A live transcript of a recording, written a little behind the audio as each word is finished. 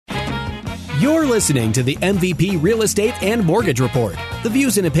You're listening to the MVP Real Estate and Mortgage Report. The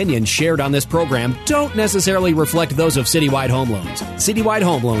views and opinions shared on this program don't necessarily reflect those of Citywide Home Loans. Citywide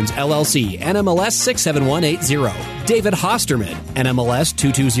Home Loans, LLC, NMLS 67180. David Hosterman, NMLS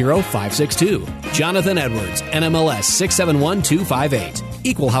 220562. Jonathan Edwards, NMLS 671258.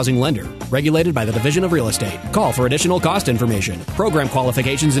 Equal housing lender. Regulated by the Division of Real Estate. Call for additional cost information. Program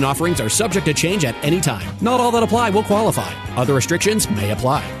qualifications and offerings are subject to change at any time. Not all that apply will qualify. Other restrictions may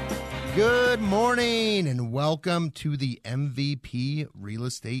apply. Good morning and welcome to the MVP Real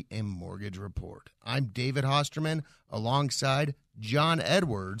Estate and Mortgage Report. I'm David Hosterman alongside John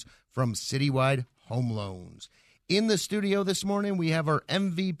Edwards from Citywide Home Loans. In the studio this morning, we have our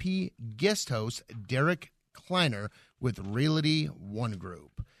MVP guest host, Derek Kleiner with Realty One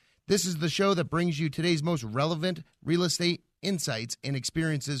Group. This is the show that brings you today's most relevant real estate insights and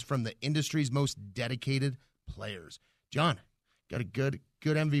experiences from the industry's most dedicated players. John, got a good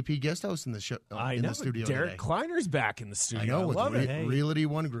MVP guest host in the show. In the studio Derek today. Kleiner's back in the studio. I know, with love it. Realty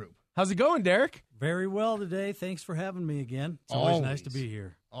One Group. How's it going, Derek? Very well today. Thanks for having me again. It's always nice to be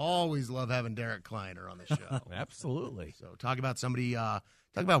here. Always love having Derek Kleiner on the show. Absolutely. So talk about somebody, talk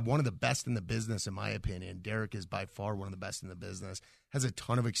about one of the best in the business, in my opinion. Derek is by far one of the best in the business, has a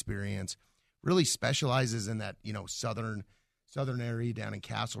ton of experience, really specializes in that, southern area down in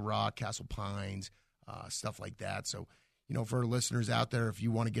Castle Rock, Castle Pines, stuff like that. So, for our listeners out there, if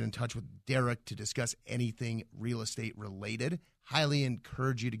you want to get in touch with Derek to discuss anything real estate related, highly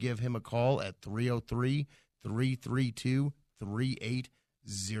encourage you to give him a call at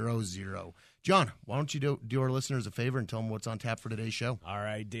 303-332-3800. John, why don't you do our listeners a favor and tell them what's on tap for today's show? All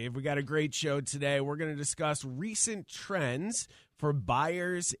right, Dave, we got a great show today. We're going to discuss recent trends for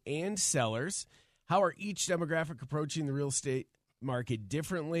buyers and sellers. How are each demographic approaching the real estate market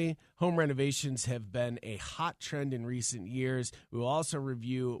differently? Home renovations have been a hot trend in recent years. We will also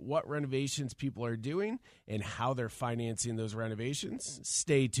review what renovations people are doing and how they're financing those renovations.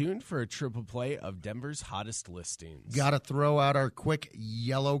 Stay tuned for a triple play of Denver's hottest listings. Got to throw out our quick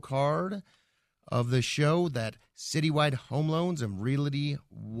yellow card of the show that Citywide Home Loans and Realty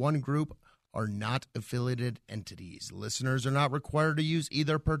One Group are not affiliated entities. Listeners are not required to use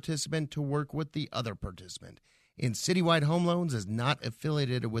either participant to work with the other participant. And Citywide Home Loans is not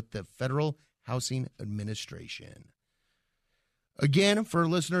affiliated with the Federal Housing Administration. Again, for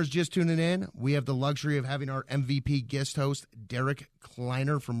listeners just tuning in, we have the luxury of having our MVP guest host, Derek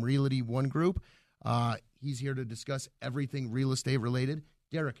Kleiner from Realty One Group. He's here to discuss everything real estate related.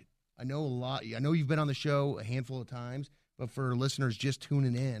 Derek, I know you've been on the show a handful of times, but for listeners just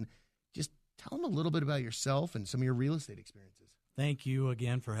tuning in, just tell them a little bit about yourself and some of your real estate experiences. Thank you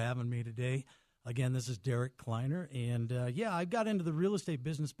again for having me today. Again, this is Derek Kleiner, and I got into the real estate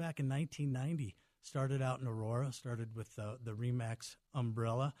business back in 1990. Started out in Aurora, started with the RE/MAX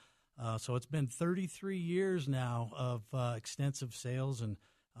umbrella. So it's been 33 years now of extensive sales and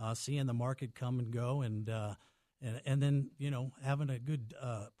seeing the market come and go, and then having a good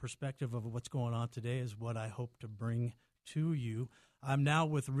perspective of what's going on today is what I hope to bring to you. I'm now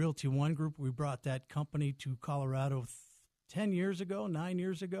with Realty One Group. We brought that company to Colorado 9 years ago,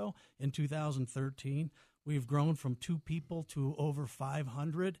 in 2013. We've grown from 2 people to over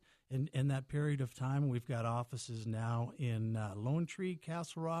 500 in that period of time. We've got offices now in Lone Tree,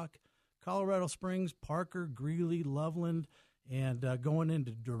 Castle Rock, Colorado Springs, Parker, Greeley, Loveland, and going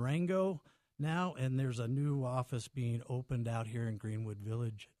into Durango now. And there's a new office being opened out here in Greenwood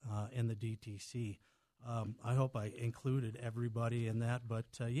Village in the DTC. I hope I included everybody in that. But,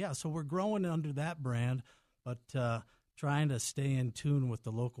 so we're growing under that brand, but trying to stay in tune with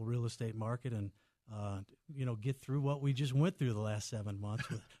the local real estate market and, get through what we just went through the last 7 months,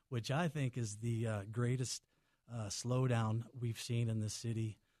 which I think is the greatest slowdown we've seen in this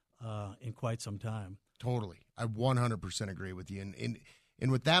city in quite some time. Totally. I 100% agree with you.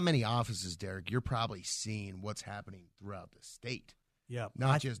 And with that many offices, Derek, you're probably seeing what's happening throughout the state. Yeah,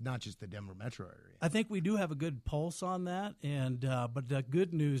 not just the Denver metro area. I think we do have a good pulse on that, and but the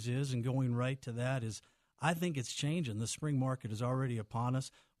good news is, and going right to that is, I think it's changing. The spring market is already upon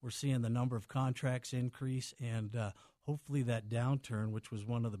us. We're seeing the number of contracts increase, and hopefully that downturn, which was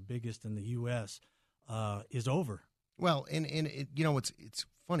one of the biggest in the U.S., is over. Well, and it's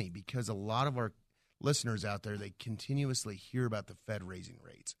funny because a lot of our listeners out there, they continuously hear about the Fed raising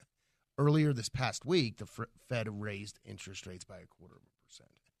rates. Earlier this past week, the Fed raised interest rates by 0.25%.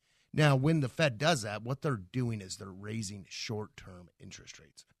 Now, when the Fed does that, what they're doing is they're raising short-term interest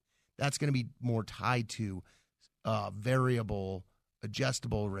rates. That's going to be more tied to variable,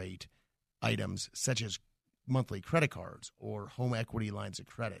 adjustable rate items such as monthly credit cards or home equity lines of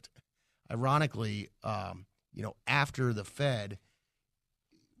credit. Ironically, after the Fed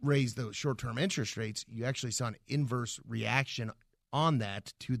raised those short-term interest rates, you actually saw an inverse reaction on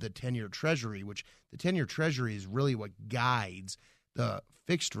that to the 10-year Treasury, which the 10-year Treasury is really what guides the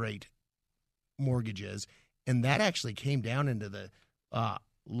fixed-rate mortgages, and that actually came down into the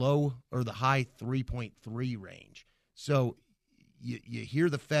low or the high 3.3 range. So you hear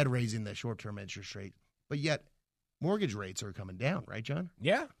the Fed raising the short-term interest rate, but yet mortgage rates are coming down, right, John?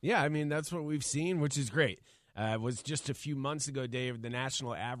 Yeah. I mean, that's what we've seen, which is great. It was just a few months ago, Dave, the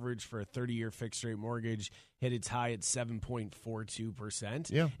national average for a 30-year fixed-rate mortgage hit its high at 7.42%.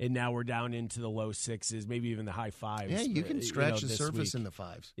 Yeah. And now we're down into the low sixes, maybe even the high fives. Yeah, you can scratch the this surface week. in the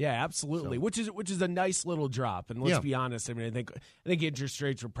fives. Yeah, absolutely. So. Which is a nice little drop. And let's Yeah. be honest, I mean, I think interest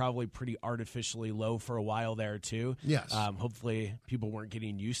rates were probably pretty artificially low for a while there too. Yes. Hopefully people weren't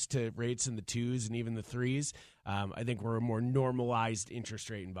getting used to rates in the 2s and even the 3s. I think we're a more normalized interest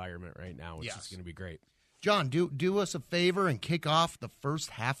rate environment right now, which is going to be great. John, do us a favor and kick off the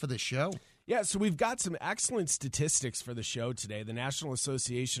first half of the show. Yeah, so we've got some excellent statistics for the show today. The National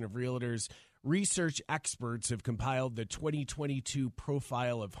Association of Realtors research experts have compiled the 2022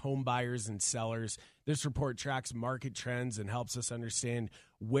 profile of home buyers and sellers. This report tracks market trends and helps us understand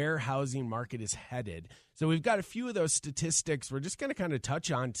where housing market is headed. So we've got a few of those statistics we're just going to kind of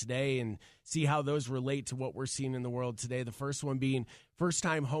touch on today and see how those relate to what we're seeing in the world today. The first one being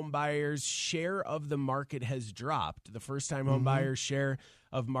first-time home buyers' share of the market has dropped. The first-time home buyers' share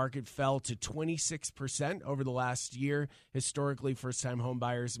of market fell to 26% over the last year. Historically, first-time home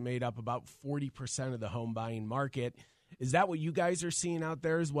buyers made up about 40% of the home buying market. Is that what you guys are seeing out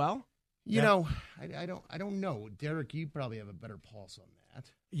there as well? You know, I don't know. Derek, you probably have a better pulse on that.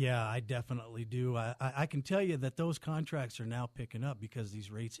 Yeah, I definitely do. I can tell you that those contracts are now picking up because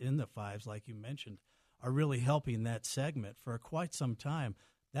these rates in the fives, like you mentioned, are really helping that segment. For quite some time,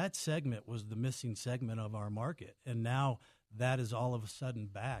 that segment was the missing segment of our market, and now that is all of a sudden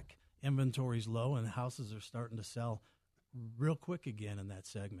back. Inventory's low, and houses are starting to sell real quick again in that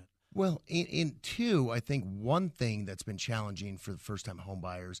segment. Well, in two, I think one thing that's been challenging for the first-time home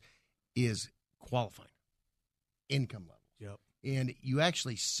buyers is qualifying, income levels. Yep. And you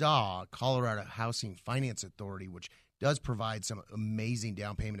actually saw Colorado Housing Finance Authority, which does provide some amazing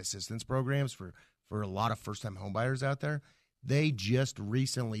down payment assistance programs for a lot of first-time home buyers out there. They just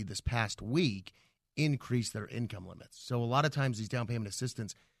recently, this past week, increased their income limits. So a lot of times these down payment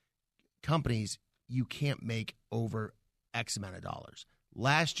assistance companies, you can't make over X amount of dollars.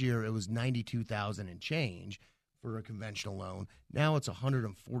 Last year, it was $92,000 and change for a conventional loan. Now it's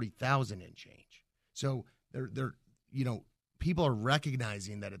 $140,000 and change. So they're people are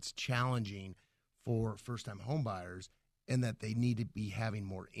recognizing that it's challenging for first-time home buyers and that they need to be having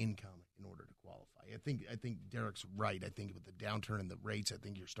more income in order to qualify. I think Derek's right. I think with the downturn in the rates, I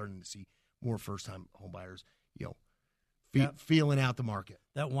think you're starting to see more first-time home buyers, feeling out the market.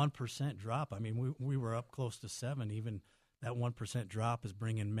 That 1% drop, I mean, we were up close to 7. Even that 1% drop is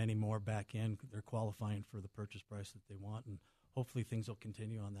bringing many more back in. They're qualifying for the purchase price that they want, and hopefully things will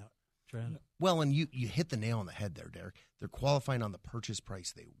continue on that trend. Well, and you hit the nail on the head there, Derek. They're qualifying on the purchase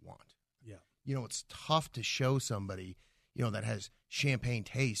price they want. Yeah. It's tough to show somebody, that has champagne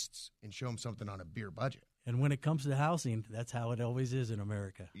tastes and show them something on a beer budget. And when it comes to housing, that's how it always is in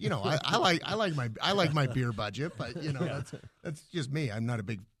America. I like my beer budget, but that's just me. I'm not a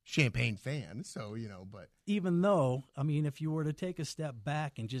big champagne fan, so but even though, I mean, if you were to take a step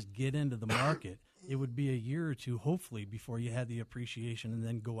back and just get into the market, it would be a year or two, hopefully, before you had the appreciation and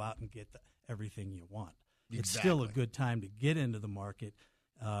then go out and get everything you want. Exactly. It's still a good time to get into the market,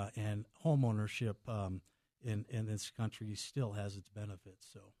 and home ownership in this country still has its benefits.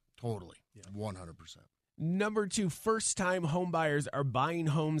 So totally, 100%. Number 2, first-time homebuyers are buying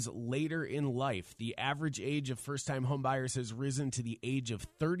homes later in life. The average age of first-time homebuyers has risen to the age of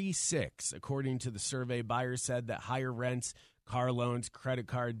 36. According to the survey, buyers said that higher rents, car loans, credit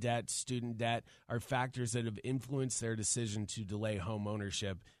card debt, student debt are factors that have influenced their decision to delay home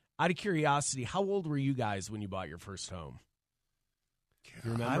ownership. Out of curiosity, how old were you guys when you bought your first home?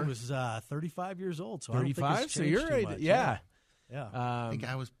 You remember? I was 35 years old, so 35? I don't think it's so changed you're too right. much. Yeah. I think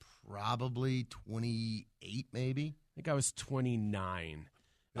I was probably 28, maybe. I think I was 29.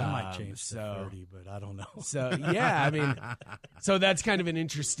 I might change to 30, but I don't know. So, yeah, I mean, so that's kind of an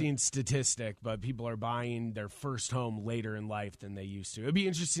interesting statistic, but people are buying their first home later in life than they used to. It'd be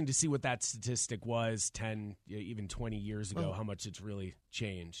interesting to see what that statistic was 10, even 20 years ago, how much it's really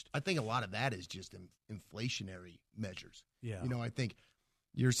changed. I think a lot of that is just inflationary measures. Yeah. I think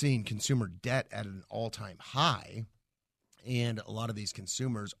you're seeing consumer debt at an all-time high, and a lot of these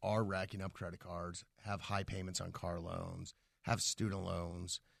consumers are racking up credit cards, have high payments on car loans, have student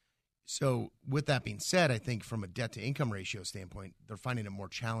loans. So with that being said, I think from a debt-to-income ratio standpoint, they're finding it more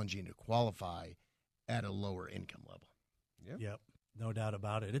challenging to qualify at a lower income level. Yep, no doubt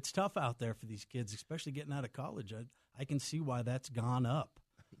about it. It's tough out there for these kids, especially getting out of college. I can see why that's gone up.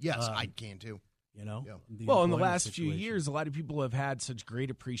 Yes, I can too. You know, well, in the last few years, a lot of people have had such great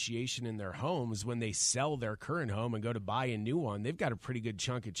appreciation in their homes. When they sell their current home and go to buy a new one, they've got a pretty good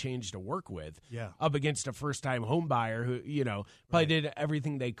chunk of change to work with. Yeah. Up against a first-time home buyer who, probably did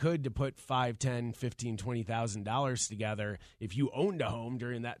everything they could to put $5,000, $10,000, $15,000, $20,000 together. If you owned a home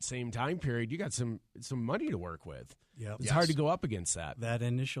during that same time period, you got some money to work with. Yep. It's hard to go up against that. That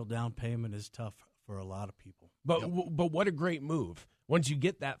initial down payment is tough for a lot of people. But what a great move. Once you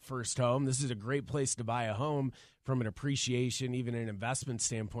get that first home, this is a great place to buy a home from an appreciation, even an investment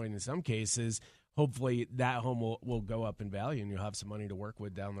standpoint in some cases. Hopefully that home will go up in value and you'll have some money to work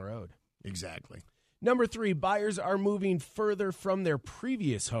with down the road. Exactly. Number 3, buyers are moving further from their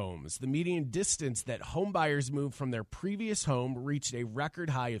previous homes. The median distance that home buyers moved from their previous home reached a record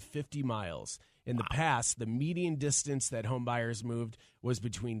high of 50 miles. In the past, the median distance that home buyers moved was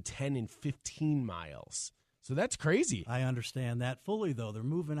between 10 and 15 miles. So that's crazy. I understand that fully, though. They're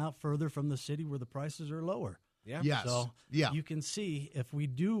moving out further from the city where the prices are lower. Yeah. Yes. So yeah. you can see if we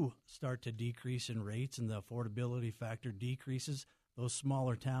do start to decrease in rates and the affordability factor decreases, those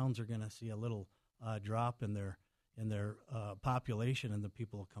smaller towns are going to see a little drop in their population, and the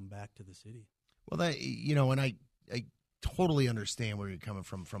people will come back to the city. Well, that and I totally understand where you're coming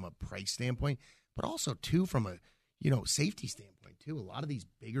from a price standpoint, but also too from a safety standpoint too. A lot of these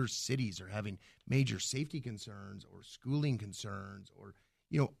bigger cities are having major safety concerns or schooling concerns or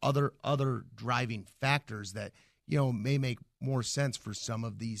other driving factors that may make more sense for some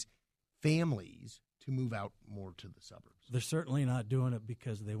of these families to move out more to the suburbs. They're certainly not doing it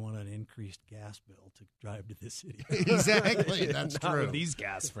because they want an increased gas bill to drive to the city. Exactly, that's Not true. with these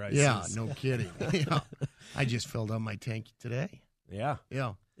gas prices. Yeah, no kidding. Yeah. I just filled up my tank today. Yeah.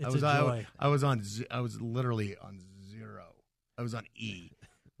 Yeah, It's a joy. I was literally on zero. I was on E.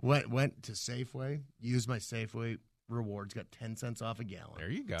 Went to Safeway, used my Safeway rewards, got 10 cents off a gallon.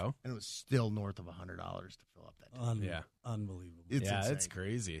 There you go. And it was still north of $100 to fill up that tank. Yeah. Unbelievable. It's insane. It's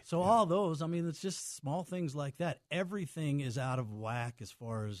crazy. So all those, it's just small things like that. Everything is out of whack as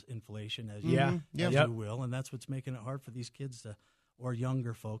far as inflation, as you will, and that's what's making it hard for these kids or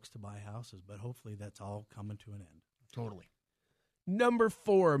younger folks to buy houses. But hopefully that's all coming to an end. Totally. Number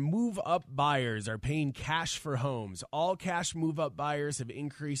 4, move-up buyers are paying cash for homes. All cash move-up buyers have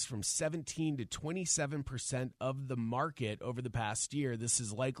increased from 17 to 27% of the market over the past year. This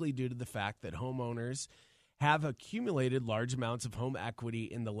is likely due to the fact that homeowners have accumulated large amounts of home equity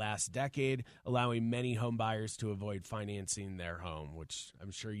in the last decade, allowing many home buyers to avoid financing their home, which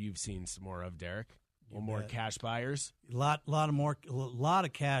I'm sure you've seen some more of, Derek. More cash buyers. A lot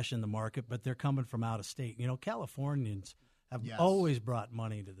of cash in the market, but they're coming from out of state. Californians have always brought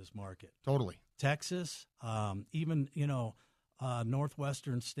money to this market. Totally. Texas, even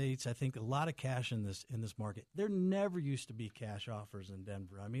northwestern states. I think a lot of cash in this market. There never used to be cash offers in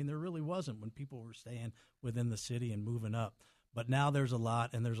Denver. There really wasn't when people were staying within the city and moving up. But now there's a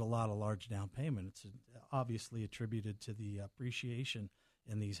lot, and there's a lot of large down payment. It's obviously attributed to the appreciation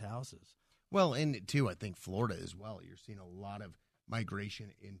in these houses. Well, and too, I think Florida as well. You're seeing a lot of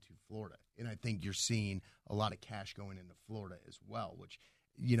migration into Florida, and I think you're seeing a lot of cash going into Florida as well, which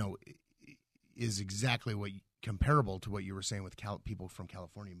is exactly comparable to what you were saying with people from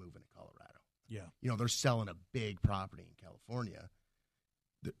California moving to Colorado. Yeah, they're selling a big property in California.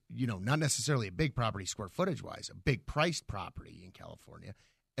 Not necessarily a big property square footage wise, a big priced property in California,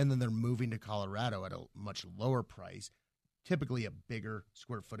 and then they're moving to Colorado at a much lower price, typically a bigger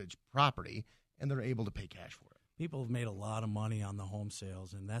square footage property, and they're able to pay cash for it. People have made a lot of money on the home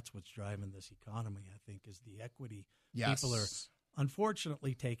sales, and that's what's driving this economy, I think, is the equity. Yes. People are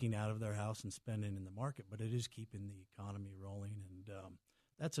unfortunately taking out of their house and spending in the market, but it is keeping the economy rolling, and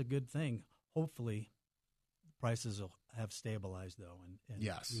that's a good thing. Hopefully, prices will have stabilized, though, and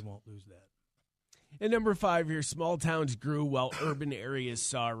yes, we won't lose that. And number 5 here, small towns grew while urban areas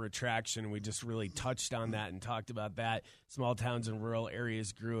saw a retraction. We just really touched on that and talked about that. Small towns and rural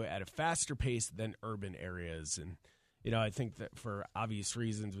areas grew at a faster pace than urban areas. And, I think that for obvious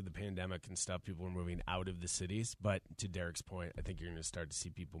reasons with the pandemic and stuff, people are moving out of the cities. But to Derek's point, I think you're going to start to see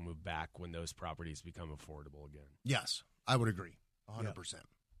people move back when those properties become affordable again. Yes, I would agree 100%. Yeah.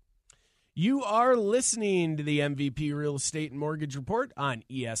 You are listening to the MVP Real Estate and Mortgage Report on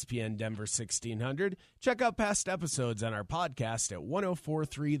ESPN Denver 1600. Check out past episodes on our podcast at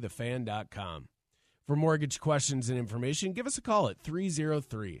 1043thefan.com. For mortgage questions and information, give us a call at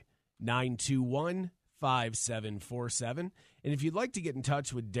 303-921-5000. 5747. And if you'd like to get in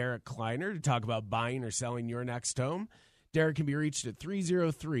touch with Derek Kleiner to talk about buying or selling your next home, Derek can be reached at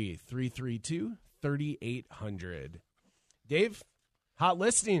 303-332-3800. Dave, hot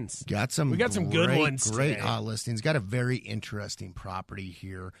listings. We got some good ones Great today. hot listings. Got a very interesting property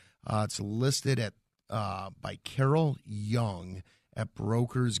here. It's listed at by Carol Young at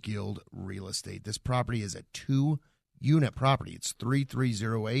Brokers Guild Real Estate. This property is a 2-unit property. It's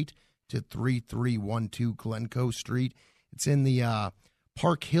 3308 to 3312 Glencoe Street. It's in the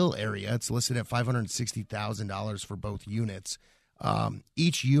Park Hill area. It's listed at $560,000 for both units.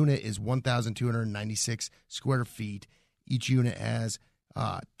 Each unit is 1,296 square feet. Each unit has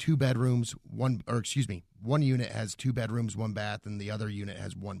 2 bedrooms, one unit has 2 bedrooms, 1 bath, and the other unit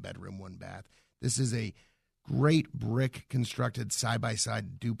has 1 bedroom, 1 bath. This is a great brick constructed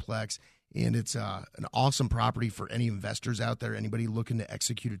side-by-side duplex, and it's an awesome property for any investors out there, anybody looking to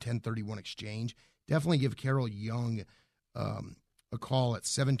execute a 1031 exchange. Definitely give Carol Young a call at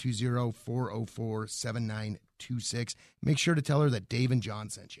 720-404-7926. Make sure to tell her that Dave and John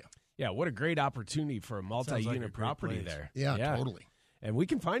sent you. Yeah, what a great opportunity for a multi-unit like a great property place. there. Yeah, totally. And we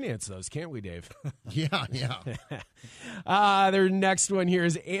can finance those, can't we, Dave? Yeah. Their next one here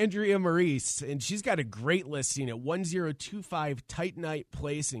is Andrea Maurice, and she's got a great listing at 1025 Titanite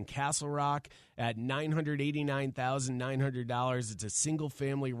Place in Castle Rock at $989,900. It's a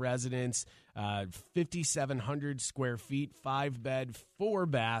single-family residence, 5,700 square feet, 5-bed,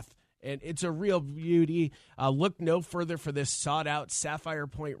 4-bath. And it's a real beauty. Look no further for this sought-out Sapphire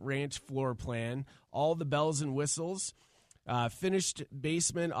Point Ranch floor plan. All the bells and whistles. Finished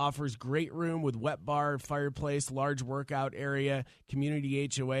basement, offers great room with wet bar, fireplace, large workout area. Community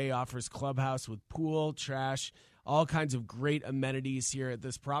HOA offers clubhouse with pool, trash, all kinds of great amenities here at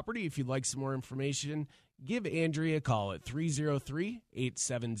this property. If you'd like some more information, give Andrea a call at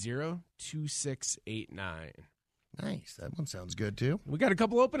 303-870-2689. Nice. That one sounds good, too. We got a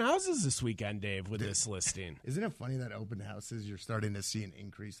couple open houses this weekend, Dave, with this listing. Isn't it funny that open houses, you're starting to see an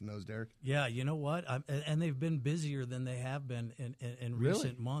increase in those, Derek? Yeah, you know what? And they've been busier than they have been in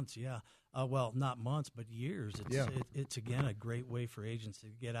recent months. Yeah, well, not months, but years. It's again a great way for agents to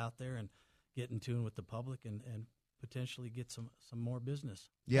get out there and get in tune with the public and potentially get some more business.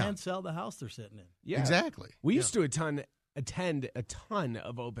 Yeah, and sell the house they're sitting in. Yeah, exactly. We used to attend a ton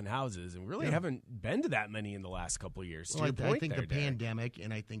of open houses and really haven't been to that many in the last couple of years. Well, I think the pandemic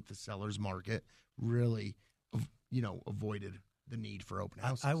and I think the seller's market really, avoided the need for open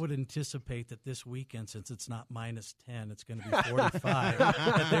houses. I would anticipate that this weekend, since it's not -10, it's going to be 45,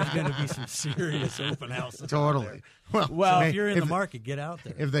 that there's going to be some serious open houses. Totally. Well, if you're in the market, get out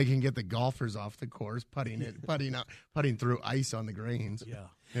there. If they can get the golfers off the course, putting through ice on the greens. Yeah.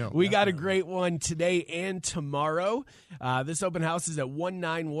 We got a great one today and tomorrow. This open house is at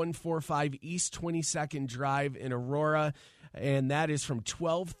 19145 East 22nd Drive in Aurora, and that is from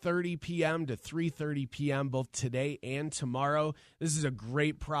 12:30 p.m. to 3:30 p.m. both today and tomorrow. This is a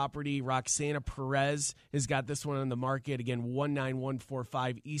great property. Roxana Perez has got this one on the market. Again,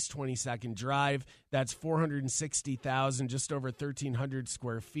 19145 East 22nd Drive. That's $460,000, just over 1,300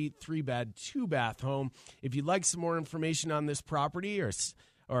 square feet, 3-bed, 2-bath home. If you'd like some more information on this property or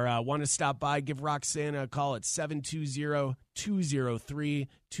want to stop by, give Roxana a call at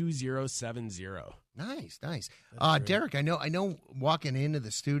 720-203-2070. Nice. Derek, I know. Walking into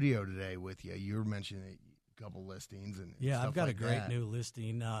the studio today with you, you were mentioning a couple listings and stuff I've got like a great that. new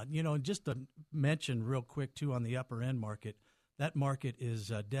listing. Just to mention real quick too on the upper end market, that market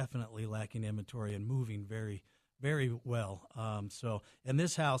is definitely lacking inventory and moving very, very well. And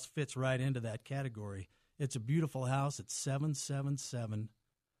this house fits right into that category. It's a beautiful house. It's 777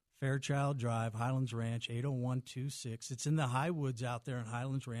 Fairchild Drive, Highlands Ranch, 80126. It's in the high woods out there in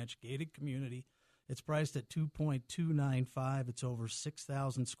Highlands Ranch, gated community. It's priced at $2.295. It's over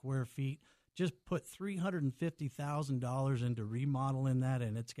 6,000 square feet. Just put $350,000 into remodeling that,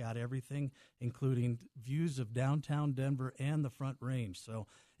 and it's got everything, including views of downtown Denver and the Front Range. So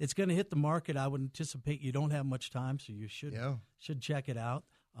it's going to hit the market. I would anticipate you don't have much time, so you should check it out.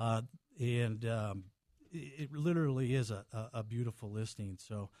 It literally is a beautiful listing.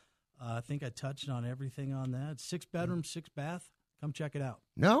 So I think I touched on everything on that. 6 bedroom, 6 bath. Come check it out.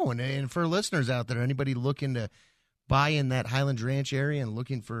 No, and for listeners out there, anybody looking to buy in that Highlands Ranch area and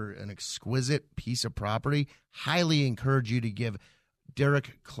looking for an exquisite piece of property, highly encourage you to give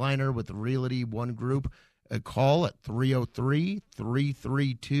Derek Kleiner with the Realty One Group a call at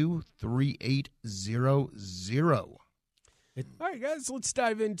 303-332-3800. All right, guys, let's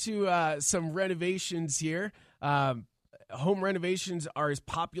dive into some renovations here. Home renovations are as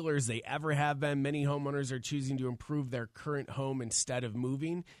popular as they ever have been. Many homeowners are choosing to improve their current home instead of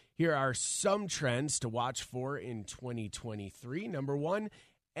moving. Here are some trends to watch for in 2023. Number one,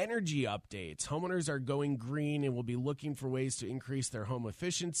 energy updates. Homeowners are going green and will be looking for ways to increase their home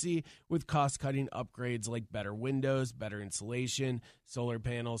efficiency with cost-cutting upgrades like better windows, better insulation, solar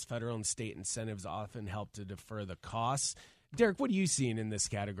panels. Federal and state incentives often help to defer the costs. Derek, what are you seeing in this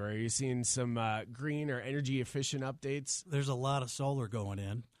category? Are you seeing some green or energy-efficient updates? There's a lot of solar going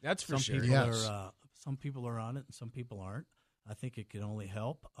in. That's for sure. Some people are on it and some people aren't. I think it can only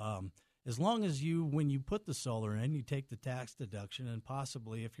help. As long as when you put the solar in, you take the tax deduction, and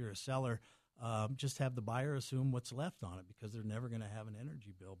possibly if you're a seller, just have the buyer assume what's left on it because they're never going to have an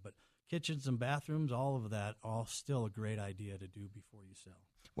energy bill. But kitchens and bathrooms, all of that, all still a great idea to do before you sell.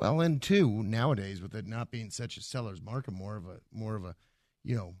 Well, and two, nowadays with it not being such a seller's market, more of a,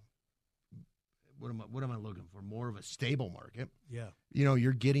 you know, what am I looking for? More of a stable market. Yeah. You know,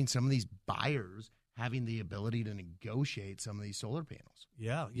 you're getting some of these buyers having the ability to negotiate some of these solar panels.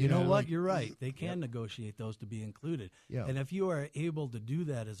 Yeah. You know what? You're right. They can negotiate those to be included. Yeah. And if you are able to do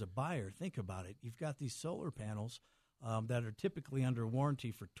that as a buyer, think about it. You've got these solar panels that are typically under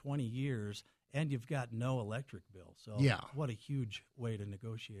warranty for 20 years, and you've got no electric bill. So what a huge way to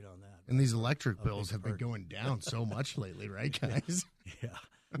negotiate on that. And these electric bills have been going down so much lately, right, guys?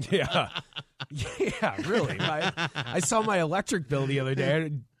 Yeah. Yeah, really. I saw my electric bill the other day.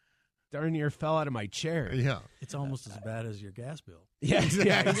 I darn near fell out of my chair. Yeah. It's almost as bad as your gas bill. Yeah,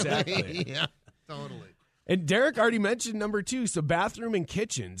 exactly. Yeah, totally. And Derek already mentioned number two, so bathroom and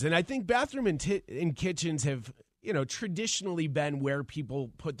kitchens. And I think bathroom and kitchens have, you know, traditionally been where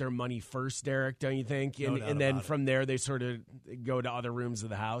people put their money first, Derek, don't you think? And then from there, they sort of go to other rooms of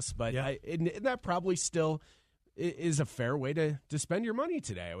the house. But and that probably still is a fair way to spend your money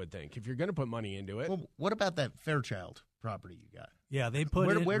today, I would think, if you're going to put money into it. Well, what about that Fairchild property you got? Yeah, they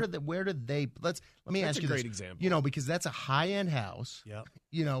put where did they let me ask you this. That's a great this. example. You know, because that's a high-end house. Yeah.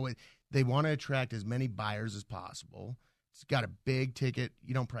 You know, they want to attract as many buyers as possible. It's got a big ticket,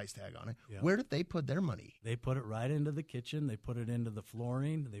 price tag on it. Yep. Where did they put their money? They put it right into the kitchen. They put it into the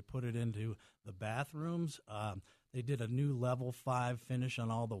flooring. They put it into the bathrooms. They did a new level 5 finish on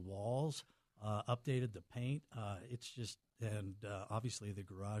all the walls, updated the paint. It's just, and obviously the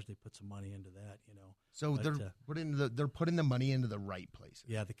garage, they put some money into that, So but, they're putting the money into the right places.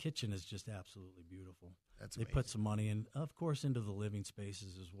 Yeah, the kitchen is just absolutely beautiful. That's They amazing. put some money in, of course, into the living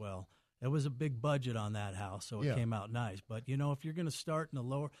spaces as well. It was a big budget on that house, so it came out nice. But, if you're going to start in the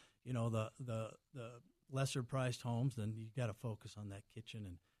lower, the lesser priced homes, then you got to focus on that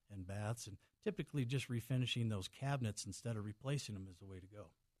kitchen and baths. And typically just refinishing those cabinets instead of replacing them is the way to go.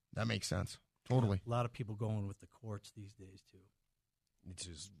 That makes sense. Totally. A lot of people going with the quartz these days, too. Which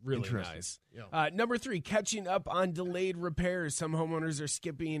is really nice. Yeah. Number 3, catching up on delayed repairs. Some homeowners are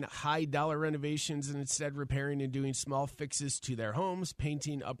skipping high-dollar renovations and instead repairing and doing small fixes to their homes.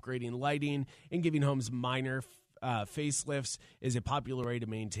 Painting, upgrading lighting, and giving homes minor facelifts is a popular way to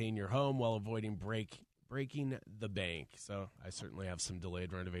maintain your home while avoiding breaking the bank. So I certainly have some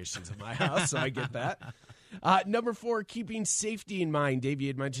delayed renovations in my house, so I get that. Number 4, keeping safety in mind. Dave, you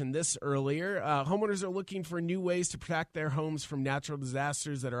had mentioned this earlier. Homeowners are looking for new ways to protect their homes from natural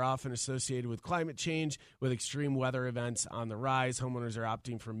disasters that are often associated with climate change. With extreme weather events on the rise, homeowners are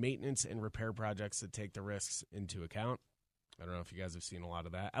opting for maintenance and repair projects that take the risks into account. I don't know if you guys have seen a lot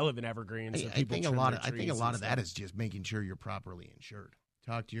of that. I live in Evergreen, so I think a lot of that is just making sure you're properly insured.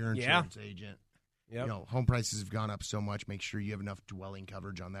 Talk to your insurance agent. Yep. Home prices have gone up so much. Make sure you have enough dwelling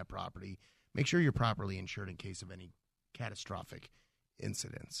coverage on that property. Make sure you're properly insured in case of any catastrophic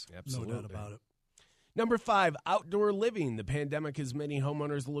incidents. Absolutely. No doubt about it. Number 5, outdoor living. The pandemic has many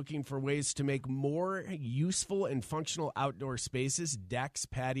homeowners looking for ways to make more useful and functional outdoor spaces. Decks,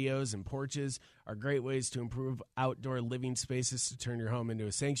 patios, and porches are great ways to improve outdoor living spaces to turn your home into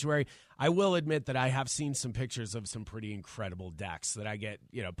a sanctuary. I will admit that I have seen some pictures of some pretty incredible decks that I get,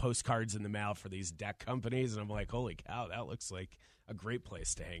 postcards in the mail for these deck companies, and I'm like, holy cow, that looks like a great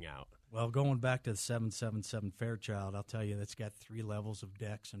place to hang out. Well, going back to the 777 Fairchild, I'll tell you that's got 3 levels of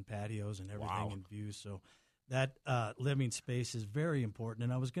decks and patios and everything in view. So that living space is very important.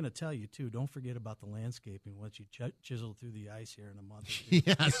 And I was going to tell you, too, don't forget about the landscaping once you chisel through the ice here in a month or 2.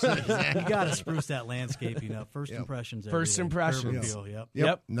 Yes, exactly. You got to spruce that landscaping up. First impressions. First everything. impressions. Curb appeal,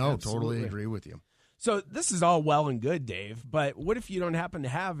 Yep. No, Absolutely. totally agree with you. So this is all well and good, Dave, but what if you don't happen to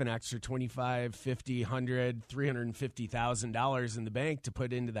have an extra $25,000, $50,000, $100,000, $350,000 in the bank to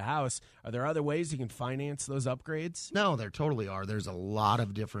put into the house? Are there other ways you can finance those upgrades? No, there totally are. There's a lot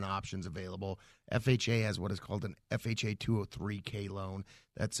of different options available. FHA has what is called an FHA 203K loan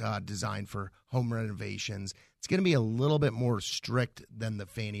that's designed for home renovations. It's going to be a little bit more strict than the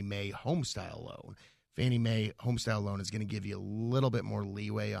Fannie Mae Homestyle loan. Fannie Mae Homestyle loan is going to give you a little bit more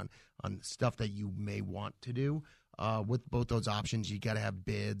leeway on stuff that you may want to do. With both those options, you got to have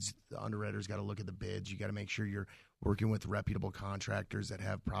bids. The underwriter's got to look at the bids. You got to make sure you're working with reputable contractors that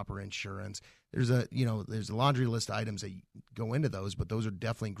have proper insurance. There's a laundry list of items that go into those, but those are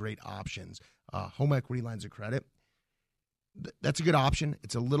definitely great options. Home equity lines of credit, that's a good option.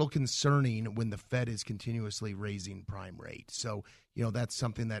 It's a little concerning when the Fed is continuously raising prime rate. So, that's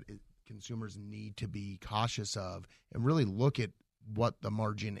something that consumers need to be cautious of and really look at what the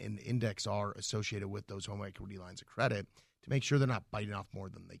margin and index are associated with those home equity lines of credit to make sure they're not biting off more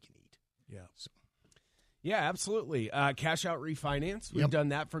than they can eat. Yeah. Yeah, absolutely. Cash out refinance. We've done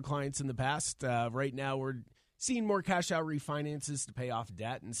that for clients in the past. Right now we're seeing more cash out refinances to pay off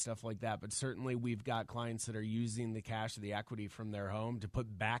debt and stuff like that. But certainly we've got clients that are using the cash or the equity from their home to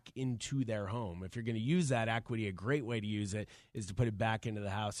put back into their home. If you're going to use that equity, a great way to use it is to put it back into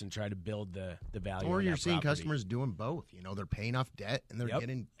the house and try to build the value. Or of you're that seeing property. customers doing both. They're paying off debt and they're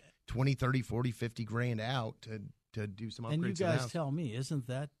getting 20, 30, 40, 50 grand out to do some upgrades. And you to the guys house. tell me, isn't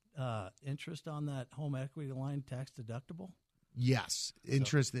that interest on that home equity line tax deductible? Yes,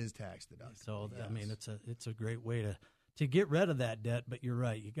 interest is tax deductible. So yes. I mean, it's a great way to get rid of that debt. But you're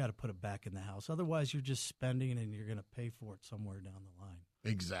right, you got to put it back in the house. Otherwise, you're just spending and you're going to pay for it somewhere down the line.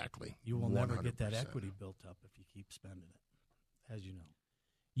 Exactly. You will never get that 100%. equity built up if you keep spending it, as you know.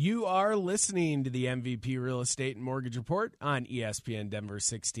 You are listening to the MVP Real Estate and Mortgage Report on ESPN Denver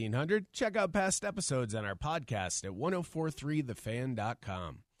 1600. Check out past episodes on our podcast at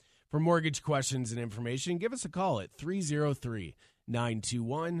 1043thefan.com. For mortgage questions and information, give us a call at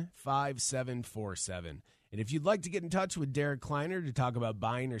 303-921-5747. And if you'd like to get in touch with Derek Kleiner to talk about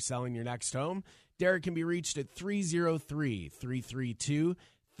buying or selling your next home, Derek can be reached at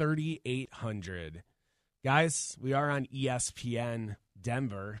 303-332-3800. Guys, we are on ESPN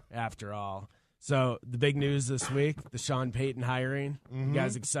Denver, after all. So the big news this week, the Sean Payton hiring. You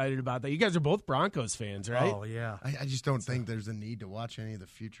guys excited about that? You guys are both Broncos fans, right? Oh, yeah. I just don't think there's a need to watch any of the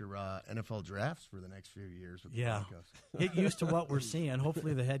future NFL drafts for the next few years with the Broncos. Get used to what we're seeing.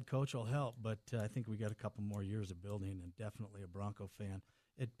 Hopefully the head coach will help, but I think we got a couple more years of building, and definitely a Bronco fan.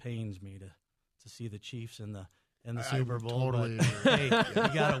 It pains me to see the Chiefs in the Super Bowl. Totally but, agree. hey, you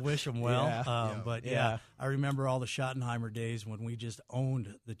got to wish them well. Yeah. I remember all the Schottenheimer days when we just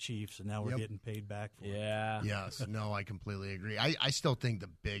owned the Chiefs, and now we're getting paid back for it. Yeah. Yes, no, I completely agree. I still think the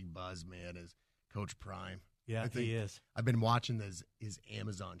big buzz, man, is Coach Prime. Yeah, he is. I've been watching his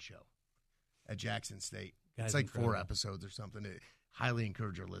Amazon show at Jackson State. Guy's it's like incredible. 4 episodes or something. I highly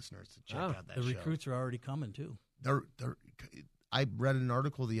encourage our listeners to check out that The show. recruits are already coming, too. I read an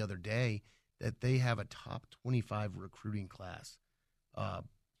article the other day that they have a top 25 recruiting class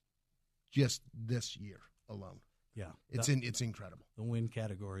just this year alone. Yeah. It's incredible. The win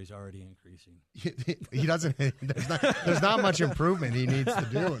category is already increasing. He doesn't. There's not much improvement he needs to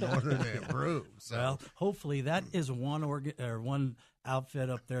do in order to improve. So. Well, hopefully that is one outfit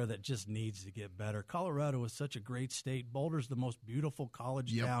up there that just needs to get better. Colorado is such a great state. Boulder's the most beautiful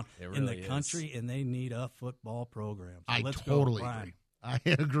college town in the country, and they need a football program. So I let's totally go, Brian. agree. I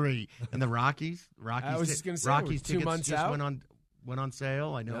agree. And the Rockies. I was just going to say, Rockies 2 tickets months just out. went on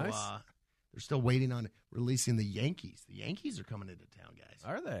sale. I know. Nice. They're still waiting on releasing the Yankees. The Yankees are coming into town, guys.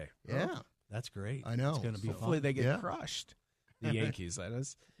 Are they? Yeah. That's great. I know. It's going to be Hopefully fun. they get Yeah. crushed. The Yankees, that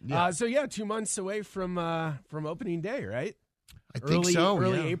is. Yeah. 2 months away from opening day, right? I think so.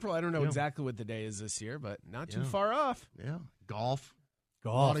 Early yeah. April. I don't know Yeah. exactly what the day is this year, but not too Yeah. far off. Yeah. Golf.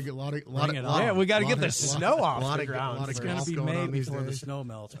 Golf. Bring it on. Yeah, we got to get the snow off lot the of- ground. lot of It's first. going to golf be going May on these before the days. snow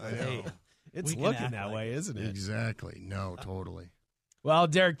melts. But I know. hey, It's we can looking act that like way, it. isn't it? Exactly. No, totally. Well,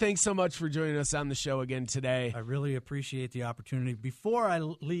 Derek, thanks so much for joining us on the show again today. I really appreciate the opportunity. Before I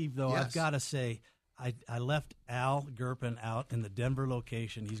leave, though, Yes. I've got to say I left Al Gurpin out in the Denver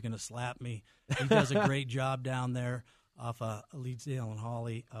location. He's going to slap me. He does a great job down there off Leedsdale and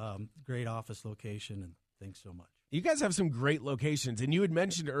Hawley. Great office location, and thanks so much. You guys have some great locations, and you had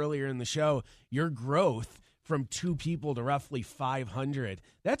mentioned earlier in the show your growth from 2 people to roughly 500.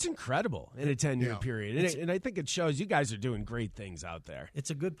 That's incredible in a 10-year Yeah. period, and I think it shows you guys are doing great things out there. It's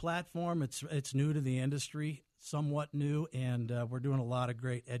a good platform. It's new to the industry, somewhat new, and we're doing a lot of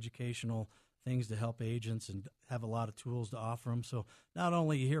great educational things to help agents and have a lot of tools to offer them. So not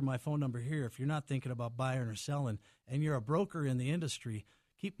only you hear my phone number here, if you're not thinking about buying or selling and you're a broker in the industry,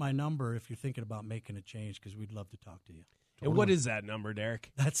 keep my number if you're thinking about making a change, because we'd love to talk to you. And what is that number,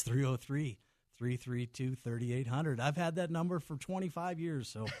 Derek? That's 303-332-3800. I've had that number for 25 years,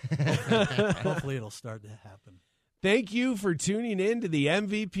 so hopefully it'll start to happen. Thank you for tuning in to the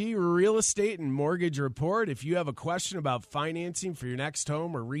MVP Real Estate and Mortgage Report. If you have a question about financing for your next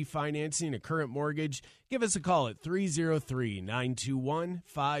home or refinancing a current mortgage, give us a call at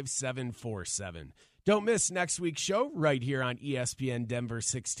 303-921-5747. Don't miss next week's show right here on ESPN Denver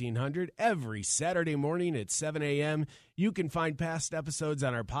 1600 every Saturday morning at 7 a.m. You can find past episodes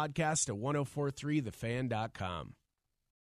on our podcast at 1043thefan.com.